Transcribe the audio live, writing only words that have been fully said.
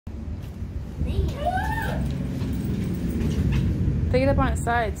Pick it up on its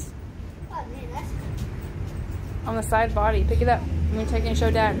sides. Oh man, that's On the side body. Pick it up. I'm gonna take it and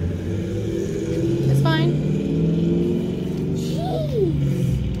show Dad. It's fine.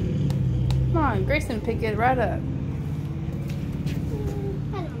 jeez. Come on, Grayson, pick it right up. I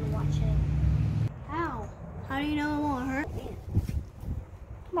don't want to watch it. How? How do you know it won't hurt me?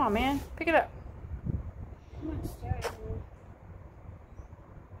 Come on, man. Pick it up. I'm not staring at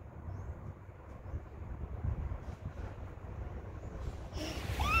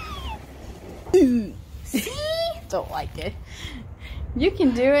you. See? Don't like it. You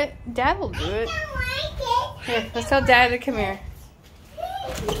can do it. Dad will do it. I don't like it. Here, let's tell Dad to come here.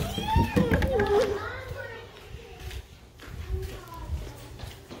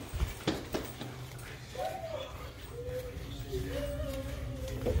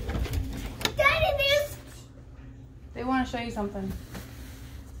 Daddy, this. They want to show you something.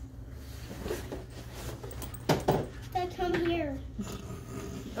 Dad, come here.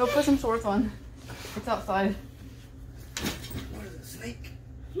 Oh, put some shorts on. It's outside. What is it, a snake?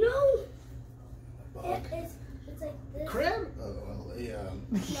 No. A bug? It's like this. Crab? Oh, well,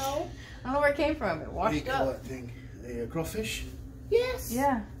 No. I don't know where it came from. It what do you washed call up. that thing? A crawfish? Yes.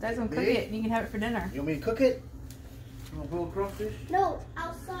 Yeah, Dad's gonna cook Big? it. You can have it for dinner. You want me to cook it? You want to boil crawfish? No,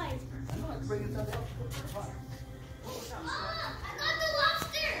 outside. Bring it up. I got the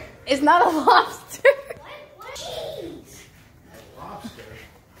lobster. It's not a lobster. What? Jeez. Lobster.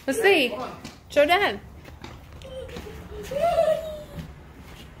 Let's see. Show Dad. You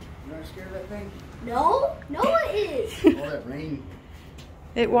not scared of that thing? No, no it is. All that rain.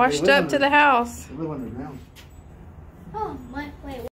 It washed up to the house. They live underground. Oh, my